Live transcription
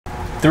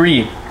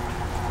3,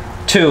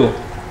 2,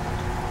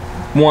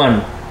 1.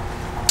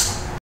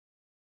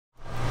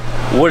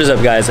 What is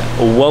up, guys?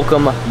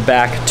 Welcome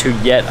back to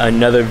yet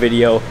another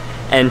video.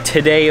 And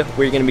today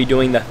we're going to be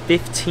doing the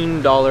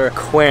 $15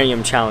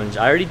 aquarium challenge.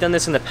 I already done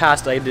this in the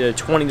past. I did a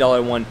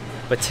 $20 one,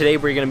 but today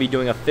we're going to be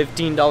doing a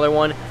 $15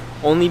 one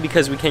only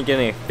because we can't get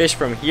any fish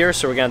from here,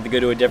 so we're going to have to go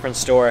to a different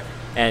store,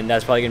 and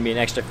that's probably going to be an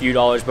extra few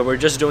dollars, but we're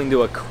just doing the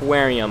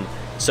aquarium.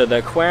 So the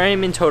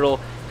aquarium in total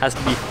has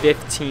to be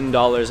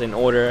 $15 in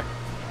order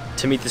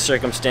to meet the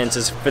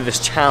circumstances for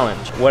this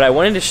challenge. What I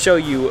wanted to show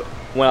you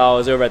when I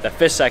was over at the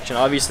fish section,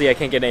 obviously I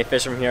can't get any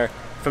fish from here.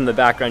 From the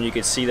background you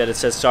can see that it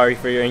says sorry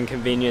for your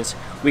inconvenience.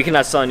 We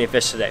cannot sell any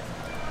fish today.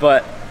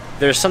 But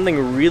there's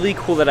something really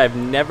cool that I've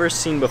never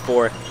seen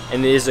before,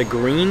 and it is a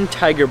green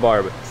tiger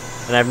barb.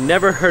 And I've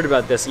never heard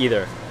about this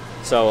either.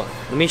 So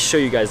let me show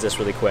you guys this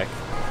really quick.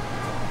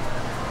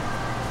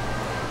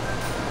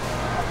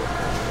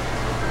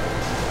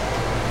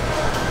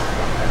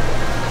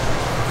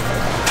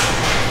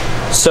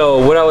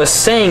 So what I was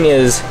saying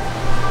is,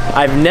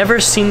 I've never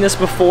seen this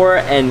before,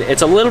 and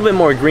it's a little bit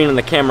more green on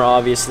the camera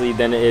obviously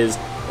than it is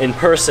in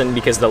person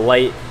because the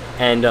light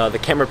and the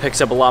camera picks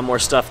up a lot more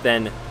stuff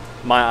than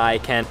my eye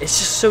can. It's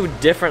just so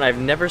different. I've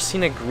never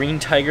seen a green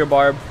tiger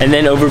barb. And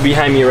then over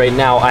behind me right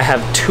now, I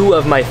have two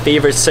of my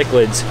favorite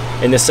cichlids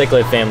in the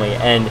cichlid family,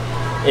 and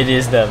it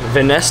is the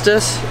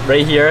Venestus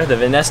right here, the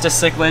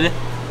Venestus cichlid.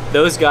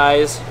 Those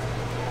guys,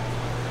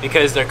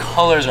 because their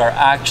colors are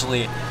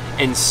actually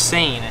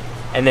insane.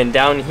 And then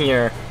down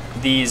here,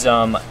 these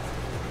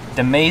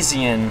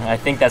Damasian, I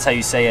think that's how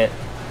you say it,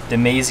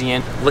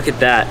 Damasian. Look at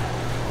that.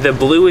 The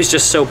blue is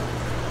just so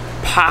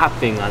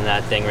popping on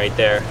that thing right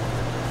there.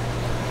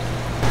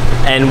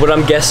 And what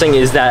I'm guessing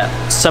is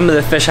that some of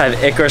the fish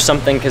have ick or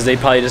something because they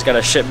probably just got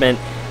a shipment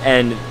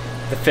and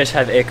the fish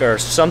have ick or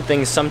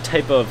something, some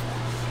type of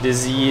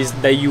disease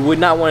that you would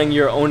not want in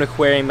your own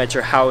aquarium at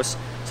your house.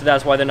 So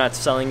that's why they're not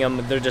selling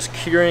them. They're just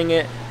curing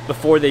it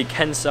before they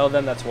can sell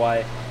them. That's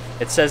why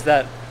it says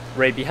that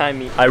right behind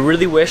me. I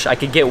really wish I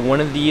could get one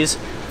of these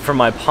for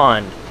my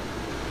pond.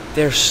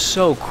 They're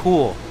so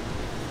cool.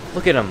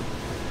 Look at them.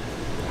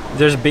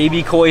 There's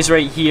baby kois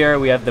right here.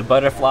 We have the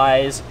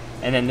butterflies,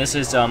 and then this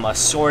is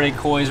assorted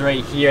kois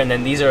right here, and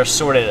then these are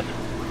assorted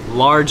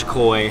large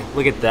koi.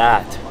 Look at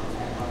that.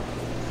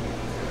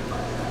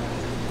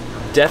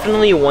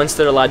 Definitely once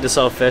they're allowed to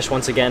sell fish,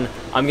 once again,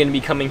 I'm gonna be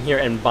coming here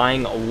and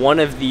buying one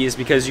of these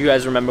because you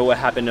guys remember what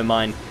happened to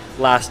mine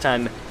last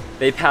time.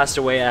 They passed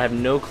away. I have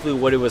no clue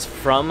what it was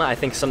from. I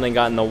think something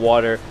got in the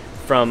water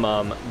from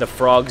the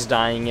frogs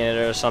dying in it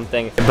or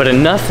something. But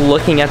enough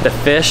looking at the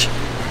fish.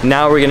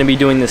 Now we're gonna be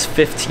doing this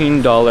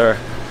 $15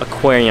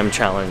 aquarium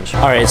challenge.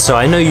 All right, so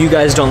I know you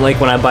guys don't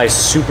like when I buy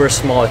super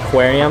small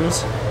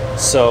aquariums,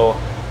 so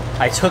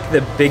I took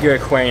the bigger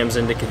aquariums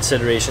into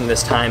consideration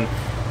this time.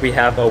 We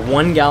have a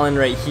 1 gallon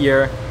right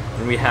here,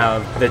 and we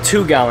have the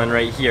 2 gallon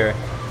right here.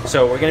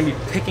 So we're gonna be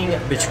picking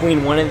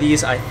between one of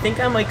these. I think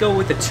I might go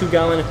with the 2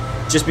 gallon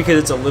just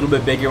because it's a little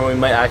bit bigger and we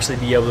might actually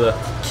be able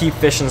to keep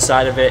fish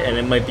inside of it, and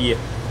it might be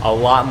a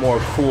lot more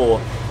cool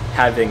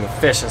having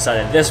fish inside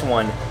of this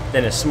one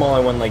than a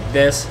smaller one like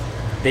this.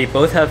 They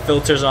both have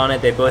filters on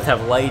it, they both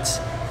have lights,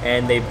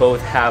 and they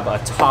both have a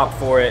top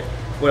for it.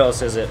 What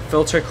else is it?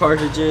 Filter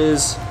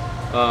cartridges,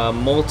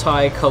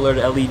 multi-colored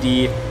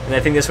LED, and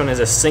I think this one is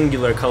a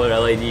singular colored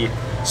LED.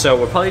 So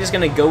we're probably just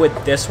gonna go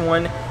with this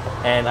one,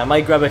 and I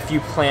might grab a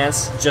few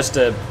plants just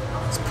to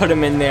put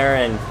them in there,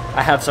 and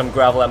I have some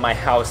gravel at my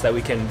house that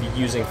we can be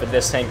using for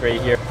this tank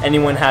right here.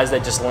 Anyone has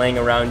that just laying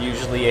around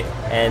usually,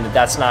 and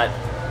that's not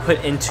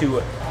put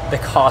into the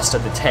cost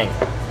of the tank.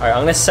 All right,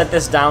 I'm gonna set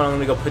this down, I'm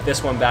gonna go put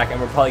this one back, and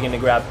we're probably gonna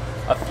grab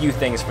a few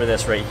things for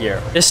this right here.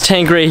 This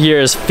tank right here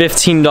is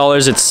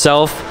 $15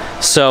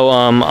 itself, so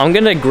I'm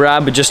gonna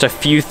grab just a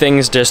few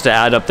things just to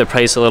add up the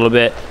price a little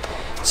bit.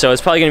 So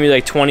it's probably gonna be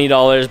like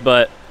 $20,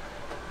 but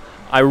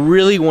I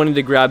really wanted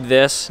to grab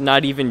this,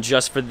 not even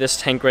just for this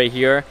tank right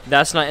here.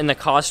 That's not in the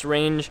cost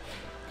range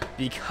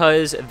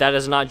because that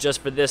is not just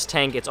for this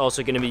tank. It's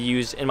also gonna be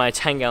used in my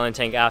 10-gallon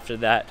tank after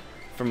that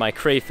for my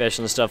crayfish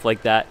and stuff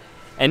like that.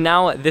 And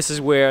now this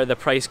is where the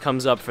price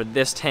comes up for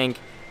this tank.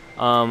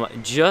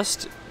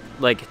 Just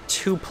like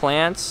 2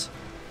 plants,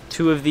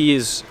 2 of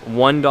these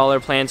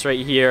 $1 plants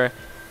right here,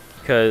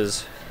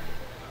 because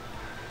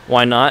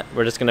why not?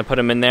 We're just gonna put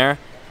them in there.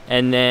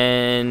 And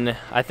then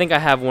I think I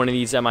have one of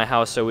these at my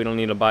house, so we don't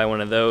need to buy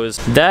one of those.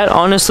 That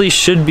honestly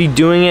should be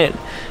doing it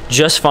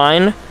just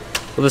fine.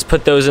 We'll just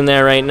put those in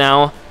there right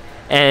now.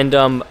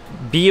 And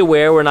be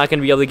aware we're not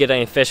gonna be able to get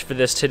any fish for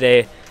this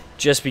today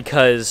just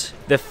because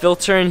the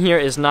filter in here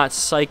is not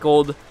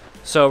cycled.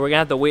 So we're gonna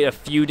have to wait a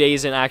few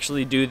days and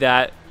actually do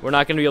that. We're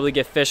not gonna be able to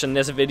get fish in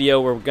this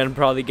video. We're gonna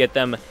probably get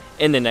them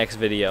in the next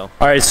video.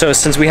 All right, so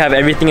since we have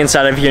everything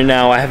inside of here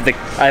now, I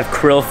have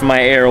krill for my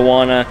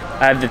arowana.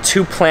 I have the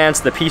 2 plants,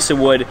 the piece of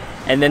wood,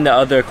 and then the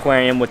other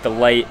aquarium with the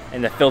light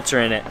and the filter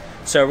in it.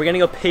 So we're gonna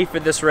go pay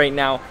for this right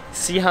now,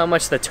 see how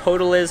much the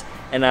total is,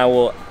 and I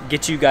will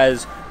get you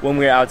guys when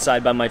we're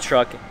outside by my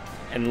truck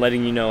and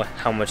letting you know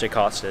how much it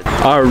costed.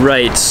 All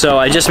right, so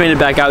I just made it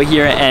back out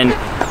here, and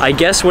I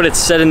guess what it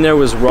said in there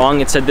was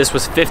wrong. It said this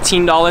was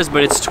 $15,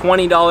 but it's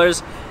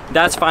 $20.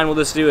 That's fine, we'll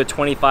just do a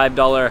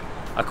 $25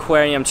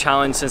 aquarium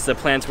challenge since the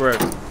plants were,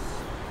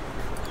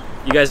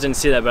 you guys didn't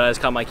see that, but I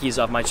just caught my keys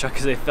off my truck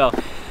because they fell.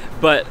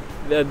 But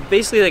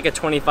basically like a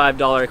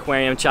 $25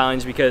 aquarium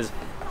challenge, because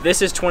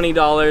this is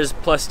 $20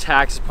 plus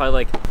tax,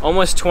 probably like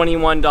almost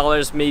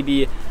 $21,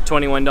 maybe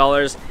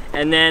 $21.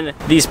 And then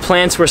these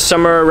plants were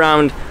somewhere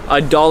around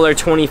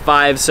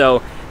 $1.25,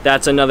 so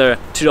that's another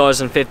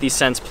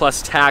 $2.50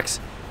 plus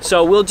tax.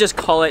 So we'll just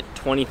call it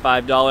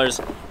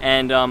 $25.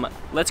 And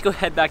let's go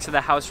head back to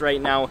the house right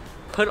now,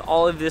 put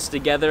all of this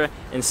together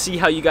and see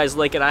how you guys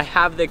like it. I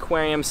have the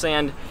aquarium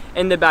sand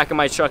in the back of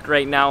my truck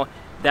right now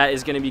that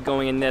is going to be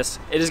going in this.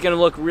 It is going to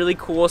look really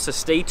cool, so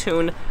stay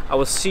tuned. I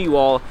will see you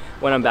all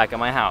when I'm back at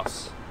my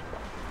house.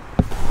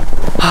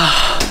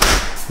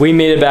 We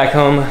made it back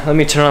home. Let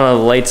me turn on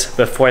the lights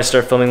before I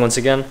start filming once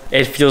again.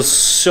 It feels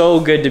so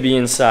good to be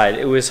inside.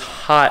 It was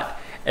hot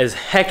as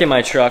heck in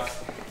my truck.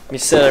 Let me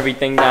set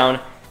everything down,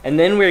 and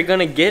then we're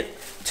gonna get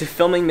to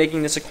filming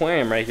making this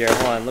aquarium right here.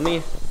 Hold on, let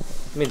me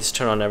just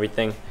turn on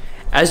everything.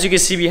 As you can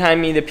see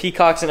behind me, the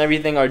peacocks and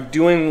everything are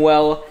doing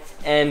well.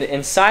 And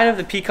inside of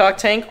the peacock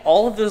tank,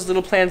 all of those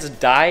little plants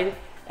died,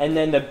 and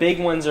then the big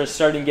ones are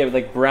starting to get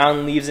like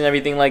brown leaves and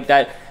everything like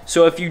that.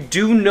 So if you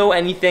do know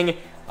anything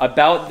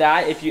about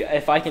that,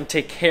 if I can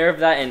take care of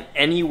that in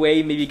any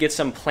way, maybe get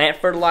some plant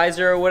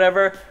fertilizer or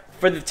whatever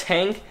for the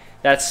tank,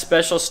 that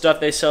special stuff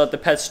they sell at the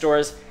pet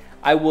stores,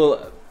 I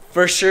will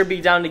for sure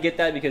be down to get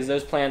that, because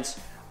those plants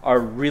are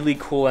really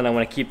cool and I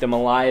want to keep them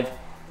alive.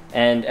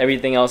 And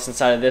everything else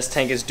inside of this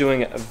tank is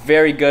doing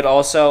very good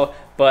also.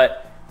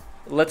 But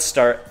let's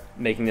start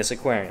making this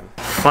aquarium.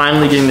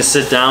 Finally getting to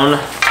sit down.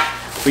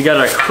 We got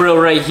our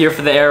krill right here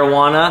for the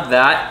arowana.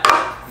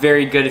 That,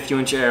 very good if you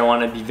want your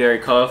arowana to be very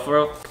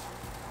colorful.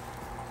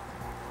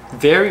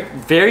 Very,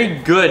 very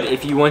good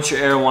if you want your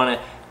arowana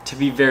to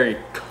be very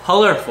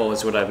colorful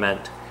is what I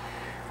meant.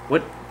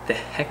 What the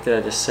heck did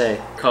I just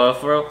say?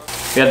 Colorful.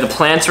 We have the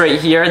plants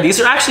right here. These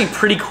are actually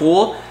pretty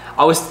cool.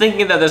 I was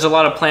thinking that there's a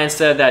lot of plants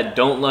there that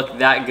don't look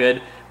that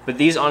good, but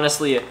these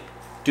honestly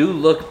do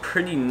look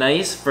pretty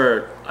nice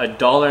for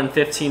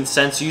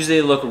 $1.15. Usually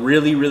they look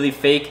really, really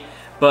fake,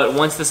 but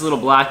once this little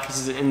black piece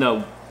is in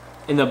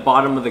the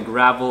bottom of the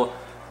gravel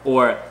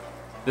or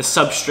the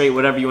substrate,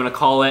 whatever you want to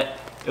call it,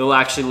 it will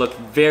actually look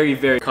very,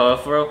 very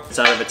colorful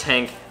inside of a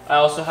tank. I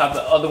also have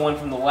the other one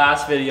from the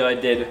last video I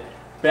did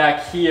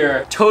back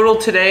here. Total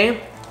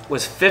today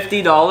was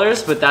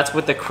 $50, but that's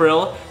with the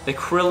krill. The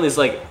krill is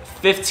like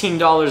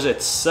 $15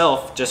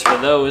 itself just for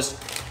those.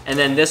 And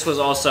then this was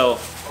also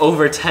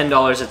over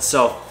 $10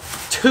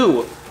 itself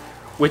too,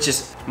 which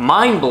is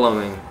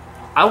mind-blowing.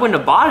 I wouldn't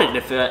have bought it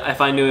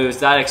if I knew it was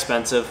that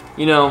expensive.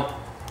 You know,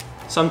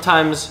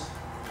 sometimes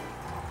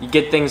you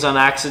get things on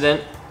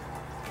accident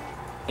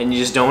and you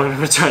just don't want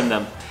to return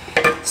them.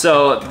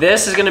 So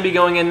this is gonna be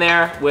going in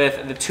there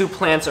with the two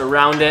plants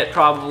around it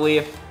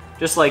probably,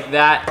 just like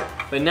that.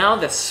 But now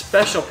the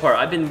special part,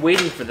 I've been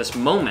waiting for this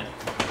moment.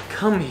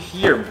 Come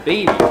here,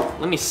 baby.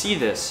 Let me see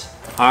this.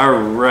 All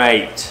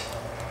right.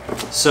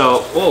 So,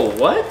 whoa,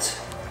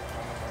 what?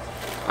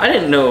 I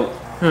didn't know,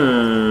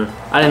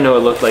 I didn't know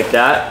it looked like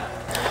that.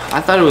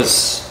 I thought it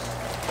was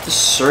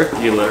just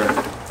circular,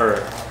 or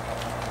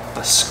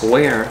a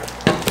square.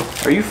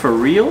 Are you for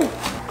real?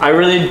 I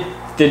really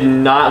did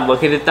not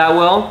look at it that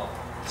well,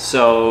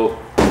 so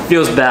it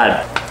feels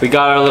bad. We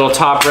got our little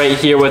top right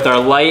here with our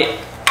light.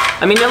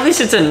 I mean, at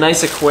least it's a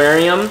nice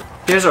aquarium.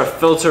 Here's our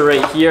filter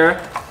right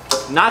here.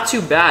 Not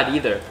too bad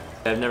either.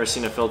 I've never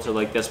seen a filter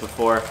like this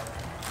before.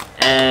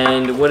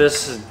 And what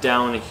is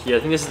down here? I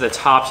think this is the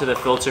top to the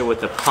filter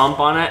with the pump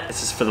on it.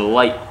 This is for the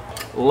light.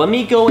 Let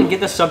me go and get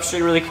the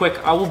substrate really quick.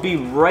 I will be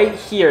right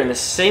here in the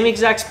same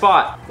exact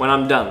spot when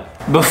I'm done.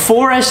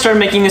 Before I start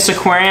making this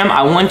aquarium,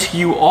 I want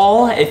you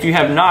all, if you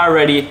have not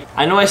already,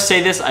 I know I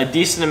say this a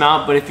decent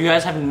amount, but if you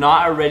guys have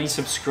not already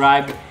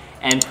subscribed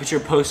and put your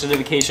post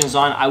notifications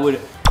on, I would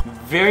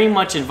very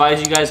much advise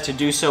you guys to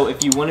do so.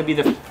 If you want to be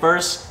the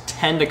first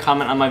 10 to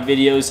comment on my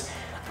videos,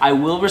 I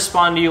will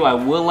respond to you, I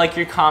will like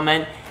your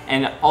comment,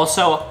 and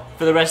also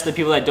for the rest of the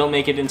people that don't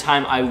make it in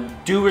time, I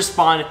do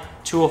respond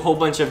to a whole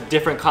bunch of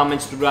different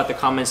comments throughout the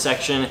comment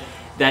section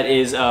that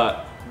is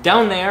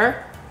down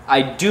there.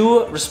 I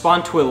do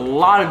respond to a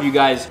lot of you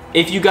guys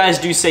if you guys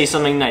do say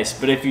something nice,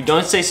 but if you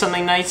don't say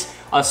something nice,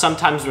 I'll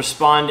sometimes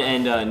respond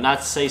and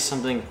not say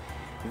something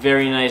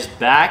very nice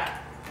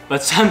back,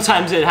 but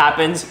sometimes it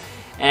happens.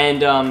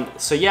 And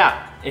so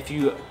yeah, if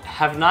you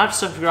have not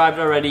subscribed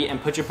already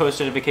and put your post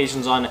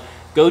notifications on,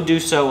 go do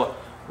so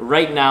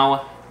right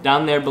now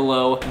down there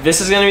below.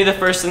 This is gonna be the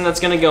first thing that's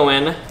gonna go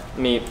in. Let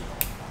me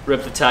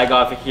rip the tag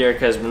off of here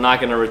because we're not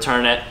gonna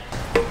return it.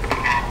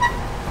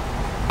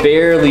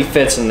 Barely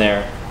fits in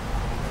there.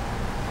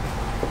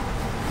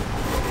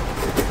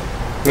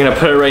 I'm gonna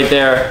put it right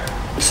there.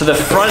 So the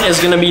front is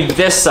gonna be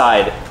this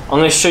side. I'm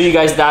gonna show you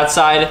guys that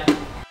side.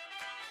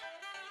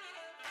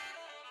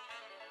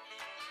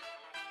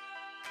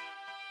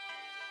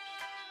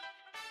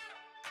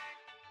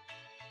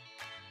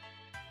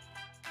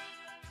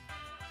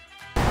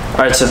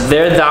 right, so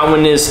there that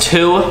one is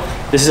too.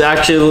 This is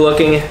actually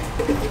looking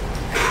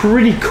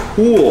pretty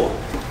cool.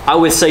 I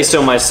would say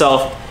so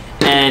myself.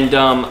 And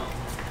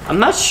I'm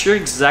not sure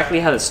exactly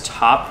how this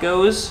top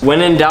goes.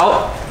 When in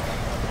doubt,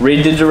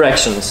 read the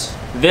directions.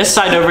 This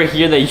side over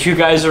here that you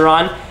guys are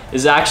on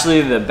is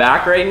actually the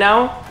back right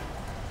now.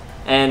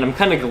 And I'm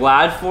kind of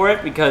glad for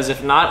it, because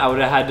if not, I would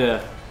have had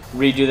to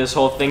redo this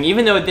whole thing,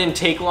 even though it didn't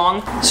take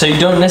long. So you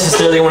don't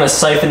necessarily want to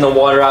siphon the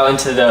water out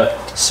into the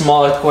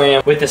small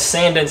aquarium with the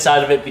sand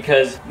inside of it,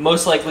 because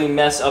most likely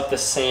mess up the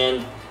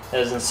sand that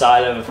is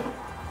inside of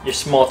your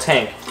small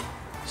tank.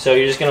 So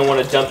you're just going to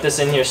want to dump this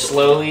in here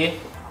slowly,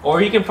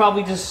 or you can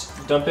probably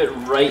just dump it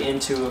right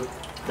into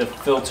the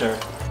filter.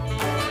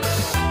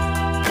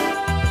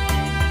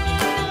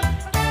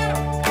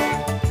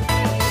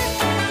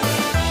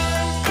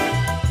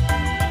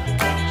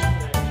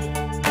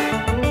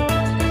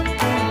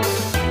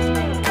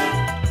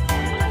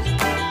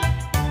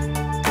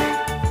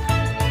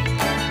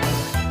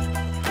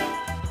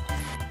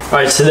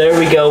 Alright, so there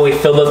we go. We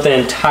filled up the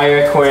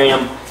entire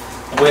aquarium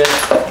with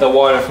the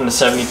water from the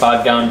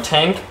 75-gallon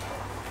tank.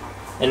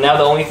 And now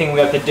the only thing we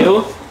have to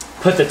do,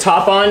 put the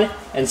top on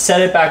and set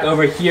it back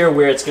over here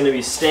where it's going to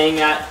be staying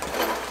at,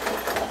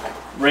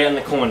 right on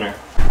the corner.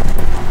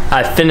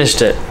 I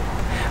finished it,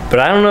 but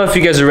I don't know if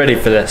you guys are ready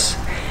for this.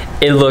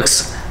 It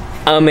looks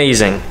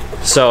amazing.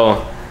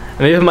 So let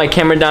me put my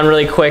camera down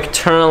really quick,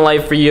 turn on the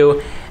light for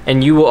you,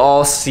 and you will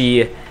all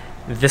see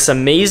this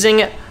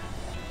amazing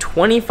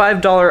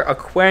 $25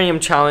 aquarium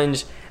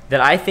challenge that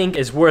I think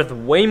is worth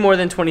way more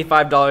than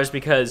 $25,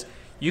 because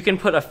you can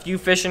put a few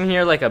fish in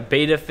here, like a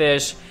betta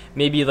fish,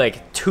 maybe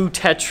like 2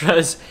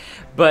 tetras,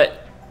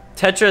 but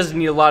tetras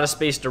need a lot of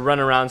space to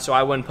run around, so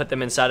I wouldn't put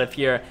them inside of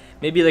here.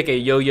 Maybe like a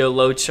yo-yo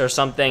loach or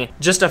something.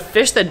 Just a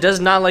fish that does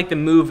not like to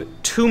move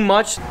too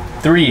much.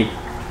 3,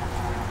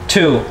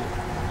 2,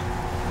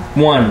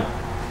 1.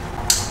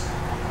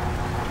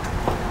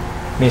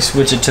 Let me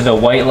switch it to the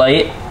white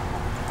light.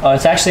 Oh,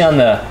 it's actually on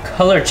the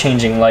color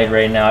changing light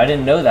right now. I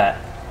didn't know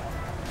that.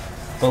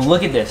 But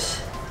look at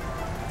this.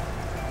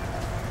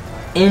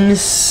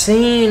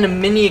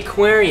 Insane mini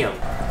aquarium.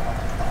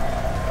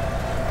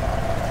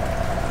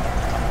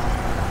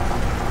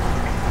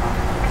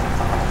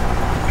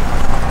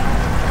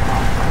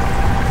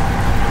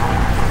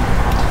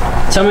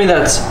 Tell me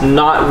that's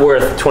not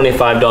worth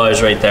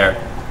 $25 right there.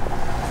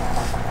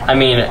 I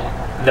mean,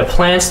 the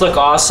plants look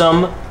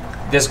awesome.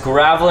 This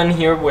gravel in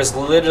here was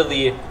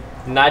literally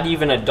not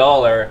even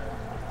 $1.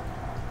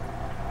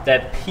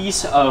 That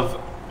piece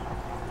of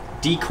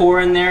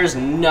decor in there is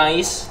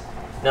nice.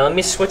 Now let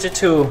me switch it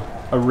to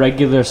a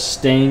regular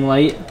staying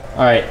light.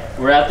 All right,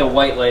 we're at the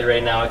white light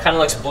right now. It kind of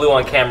looks blue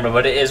on camera,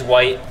 but it is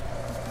white.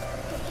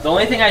 The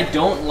only thing I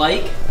don't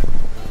like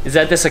is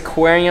that this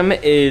aquarium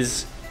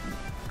is,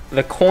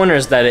 the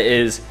corners that it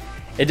is,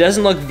 it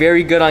doesn't look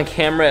very good on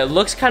camera. It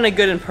looks kind of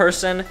good in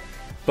person,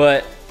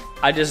 but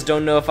I just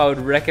don't know if I would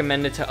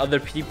recommend it to other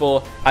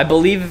people. I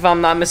believe, if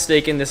I'm not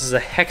mistaken, this is a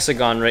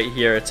hexagon right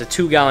here. It's a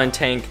 2-gallon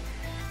tank,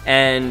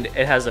 and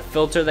it has a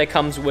filter that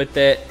comes with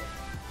it.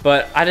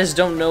 But I just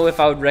don't know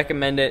if I would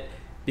recommend it,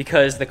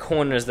 because the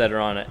corners that are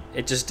on it.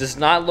 It just does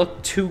not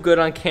look too good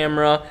on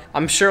camera.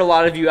 I'm sure a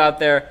lot of you out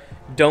there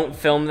don't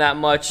film that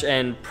much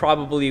and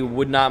probably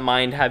would not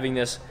mind having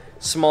this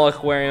small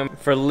aquarium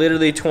for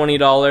literally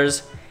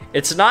 $20.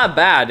 It's not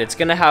bad. It's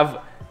gonna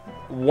have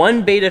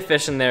 1 betta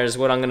fish in there is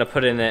what I'm gonna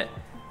put in it,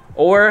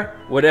 or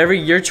whatever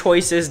your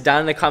choice is down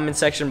in the comment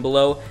section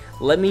below.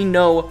 Let me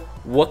know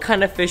what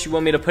kind of fish you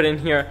want me to put in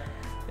here.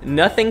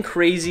 Nothing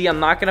crazy. I'm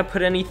not gonna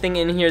put anything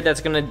in here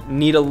that's gonna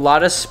need a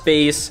lot of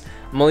space.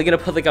 I'm only gonna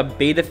put like a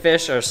betta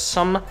fish or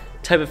some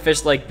type of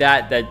fish like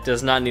that that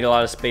does not need a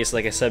lot of space,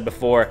 like I said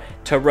before,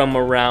 to roam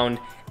around.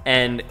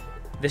 And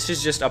this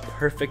is just a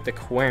perfect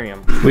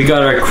aquarium. We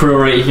got our krill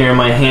right here in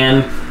my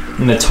hand.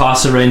 I'm gonna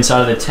toss it right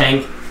inside of the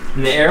tank.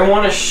 And the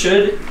arowana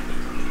should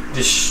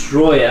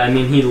destroy it. I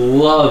mean, he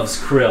loves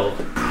krill.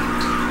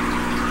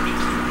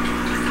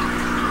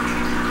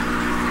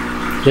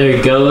 There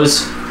he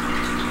goes.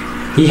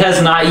 He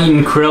has not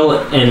eaten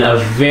krill in a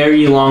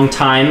very long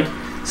time,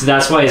 so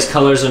that's why his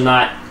colors are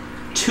not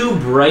too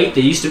bright.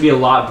 They used to be a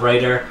lot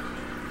brighter.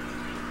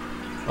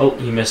 Oh,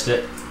 he missed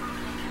it.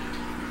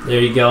 There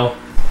you go.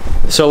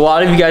 So a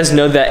lot of you guys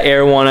know that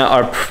arowana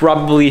are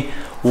probably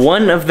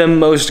one of the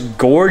most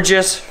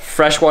gorgeous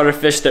freshwater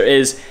fish there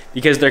is,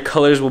 because their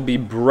colors will be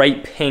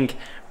bright pink,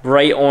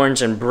 bright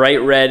orange, and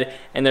bright red,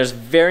 and there's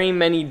very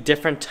many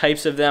different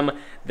types of them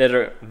that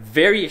are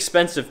very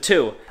expensive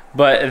too.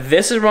 But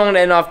this is where I'm going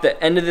to end off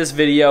the end of this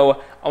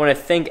video. I want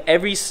to thank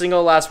every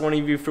single last one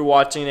of you for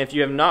watching. And if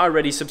you have not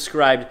already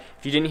subscribed,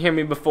 if you didn't hear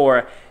me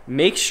before,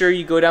 make sure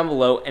you go down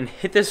below and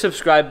hit the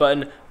subscribe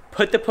button,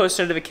 put the post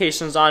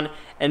notifications on,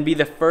 and be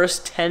the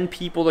first 10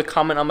 people to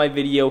comment on my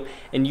video,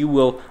 and you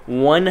will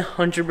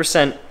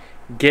 100%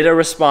 get a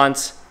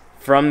response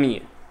from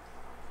me.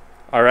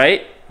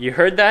 Alright? You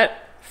heard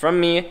that? From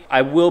me.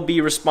 I will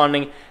be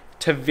responding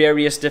to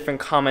various different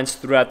comments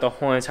throughout the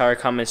whole entire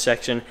comment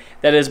section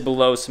that is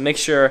below, so make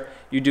sure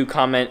you do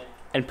comment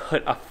and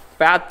put a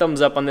fat thumbs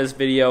up on this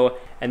video.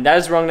 And that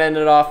is where I'm gonna end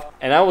it off.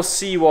 And I will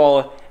see you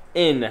all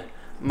in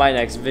my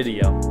next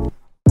video.